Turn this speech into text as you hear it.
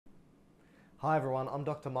Hi everyone, I'm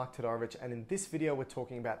Dr. Mike Todorovic, and in this video we're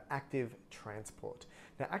talking about active transport.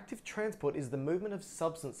 Now, active transport is the movement of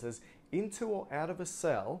substances into or out of a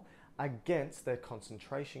cell against their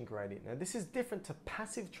concentration gradient. Now, this is different to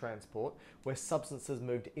passive transport, where substances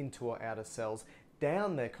moved into or out of cells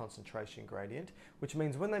down their concentration gradient, which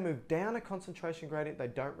means when they move down a concentration gradient, they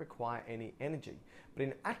don't require any energy. But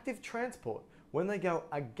in active transport, when they go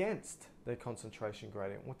against their concentration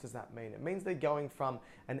gradient, what does that mean? It means they're going from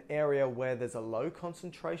an area where there's a low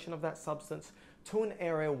concentration of that substance to an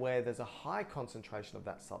area where there's a high concentration of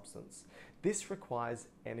that substance. This requires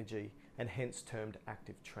energy and hence termed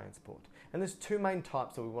active transport. And there's two main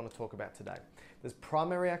types that we want to talk about today. There's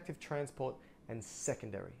primary active transport and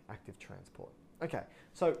secondary active transport. Okay,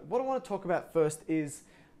 so what I want to talk about first is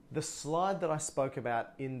the slide that I spoke about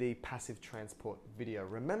in the passive transport video.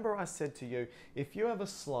 Remember, I said to you, if you have a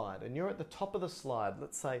slide and you're at the top of the slide,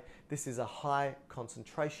 let's say this is a high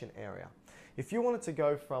concentration area. If you wanted to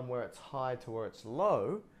go from where it's high to where it's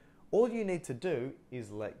low, all you need to do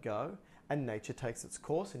is let go and nature takes its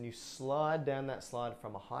course and you slide down that slide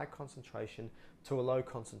from a high concentration to a low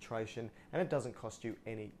concentration, and it doesn't cost you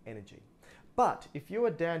any energy. But if you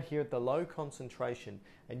are down here at the low concentration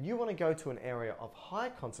and you want to go to an area of high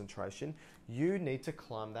concentration, you need to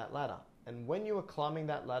climb that ladder. And when you are climbing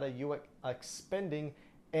that ladder, you are expending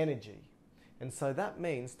energy. And so that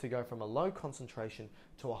means to go from a low concentration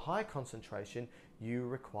to a high concentration, you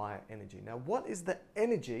require energy. Now, what is the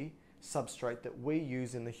energy substrate that we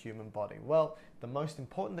use in the human body? Well, the most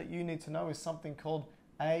important that you need to know is something called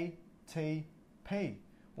ATP.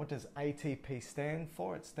 What does ATP stand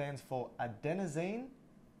for? It stands for adenosine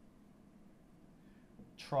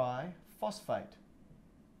triphosphate.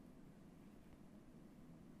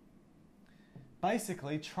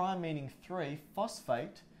 Basically, tri meaning three,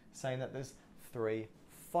 phosphate saying that there's three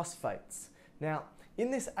phosphates. Now, in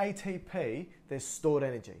this ATP, there's stored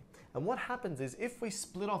energy. And what happens is if we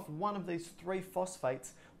split off one of these three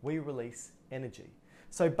phosphates, we release energy.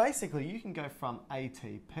 So basically, you can go from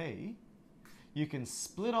ATP, you can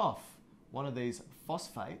split off one of these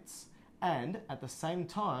phosphates, and at the same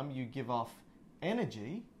time you give off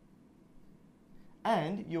energy,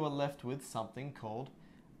 and you are left with something called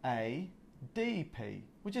ADP,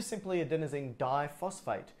 which is simply adenosine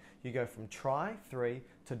diphosphate. You go from tri, 3,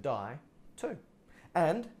 to di, 2.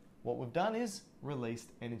 And what we've done is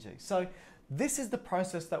released energy. So this is the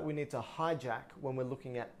process that we need to hijack when we're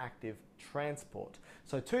looking at active transport.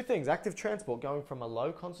 So two things, active transport going from a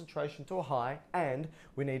low concentration to a high, and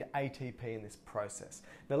we need ATP in this process.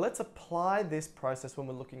 Now let's apply this process when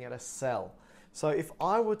we're looking at a cell. So if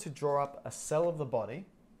I were to draw up a cell of the body,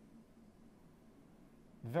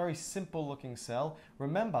 very simple looking cell,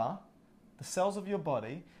 remember the cells of your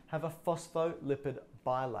body have a phospholipid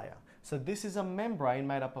bilayer. So this is a membrane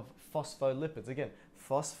made up of phospholipids. Again,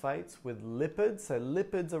 phosphates with lipids. So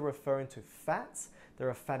lipids are referring to fats. There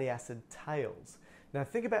are fatty acid tails. Now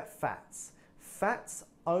think about fats. Fats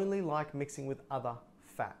only like mixing with other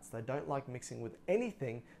fats. They don't like mixing with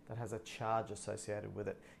anything that has a charge associated with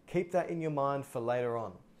it. Keep that in your mind for later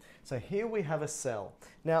on. So here we have a cell.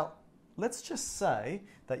 Now let's just say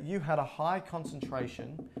that you had a high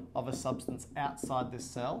concentration of a substance outside this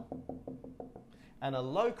cell and a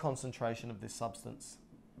low concentration of this substance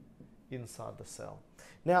inside the cell.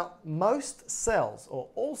 Now, most cells, or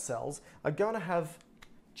all cells, are going to have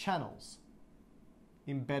channels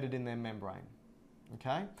embedded in their membrane.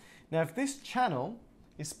 Okay? Now, if this channel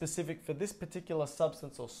is specific for this particular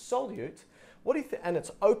substance or solute, what do you and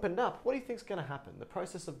it's opened up, what do you think is going to happen? The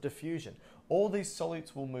process of diffusion. All these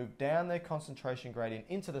solutes will move down their concentration gradient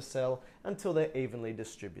into the cell until they're evenly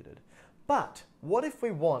distributed. But what if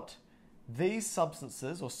we want these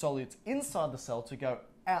substances or solutes inside the cell to go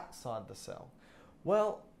outside the cell?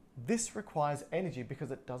 Well, this requires energy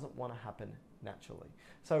because it doesn't want to happen naturally.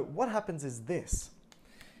 So what happens is this.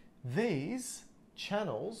 These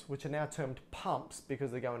channels, which are now termed pumps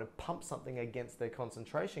because they're going to pump something against their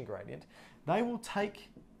concentration gradient, they will take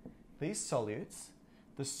these solutes.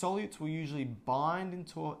 The solutes will usually bind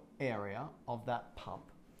into an area of that pump.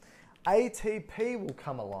 ATP will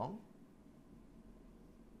come along,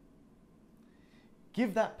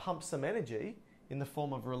 give that pump some energy in the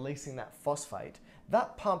form of releasing that phosphate.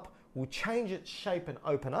 That pump will change its shape and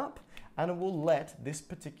open up, and it will let this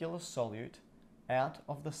particular solute out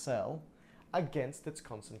of the cell against its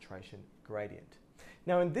concentration gradient.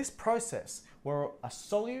 Now in this process, where a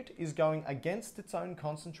solute is going against its own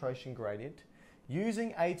concentration gradient,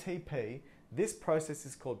 using ATP, this process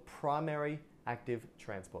is called primary active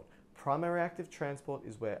transport. Primary active transport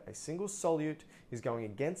is where a single solute is going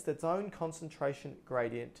against its own concentration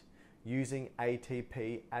gradient using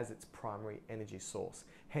ATP as its primary energy source.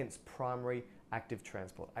 Hence, primary active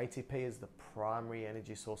transport. ATP is the primary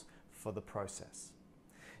energy source for the process.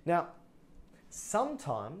 Now,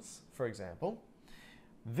 sometimes, for example,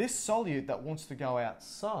 this solute that wants to go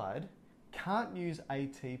outside can't use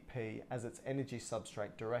ATP as its energy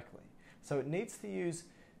substrate directly. So it needs to use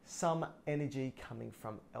some energy coming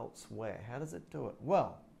from elsewhere. How does it do it?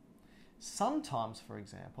 Well, sometimes, for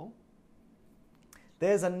example,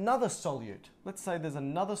 there's another solute. Let's say there's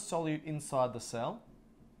another solute inside the cell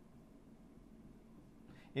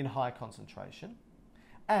in high concentration,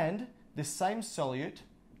 and this same solute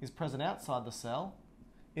is present outside the cell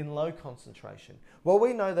in low concentration. Well,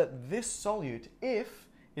 we know that this solute, if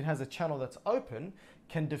it has a channel that's open,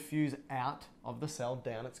 can diffuse out of the cell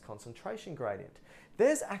down its concentration gradient.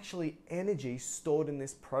 There's actually energy stored in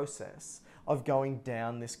this process of going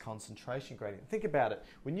down this concentration gradient. Think about it.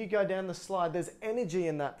 When you go down the slide, there's energy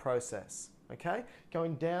in that process, okay?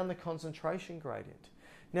 Going down the concentration gradient.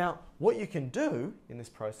 Now, what you can do in this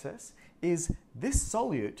process is this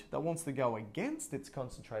solute that wants to go against its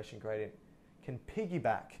concentration gradient can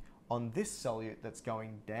piggyback on this solute that's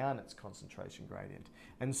going down its concentration gradient.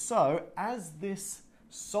 And so, as this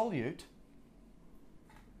solute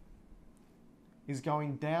is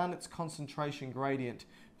going down its concentration gradient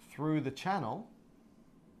through the channel,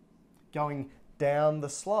 going down the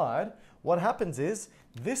slide, what happens is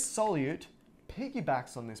this solute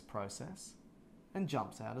piggybacks on this process and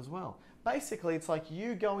jumps out as well. Basically, it's like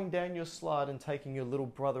you going down your slide and taking your little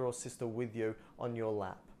brother or sister with you on your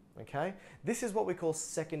lap. Okay? This is what we call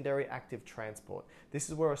secondary active transport. This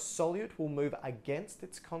is where a solute will move against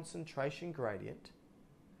its concentration gradient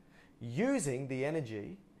using the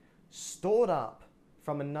energy stored up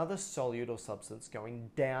from another solute or substance going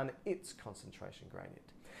down its concentration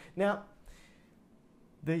gradient. Now,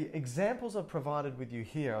 the examples I've provided with you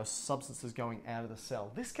here are substances going out of the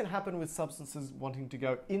cell. This can happen with substances wanting to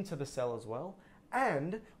go into the cell as well.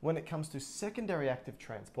 And when it comes to secondary active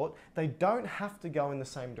transport, they don't have to go in the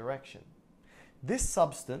same direction. This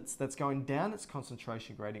substance that's going down its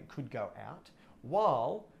concentration gradient could go out,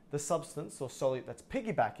 while the substance or solute that's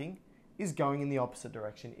piggybacking is going in the opposite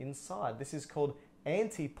direction inside. This is called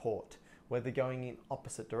antiport, where they're going in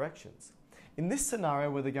opposite directions. In this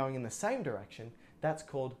scenario where they're going in the same direction, that's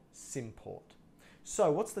called symport.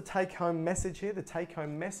 So what's the take-home message here? The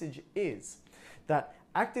take-home message is that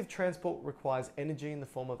active transport requires energy in the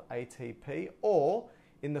form of ATP or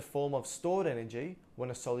in the form of stored energy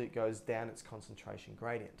when a solute goes down its concentration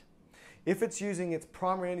gradient. If it's using its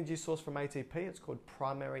primary energy source from ATP, it's called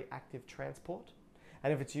primary active transport.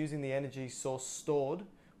 And if it's using the energy source stored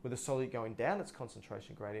with a solute going down its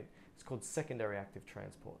concentration gradient, it's called secondary active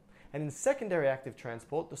transport. And in secondary active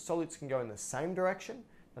transport, the solutes can go in the same direction,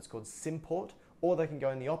 that's called symport, or they can go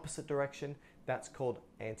in the opposite direction, that's called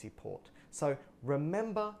antiport. So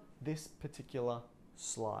remember this particular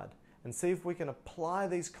slide and see if we can apply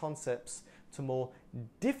these concepts to more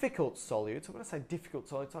difficult solutes. When I say difficult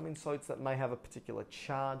solutes, I mean solutes that may have a particular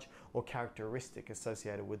charge or characteristic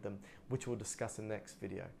associated with them, which we'll discuss in the next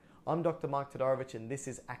video. I'm Dr. Mark Todorovic, and this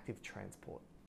is Active Transport.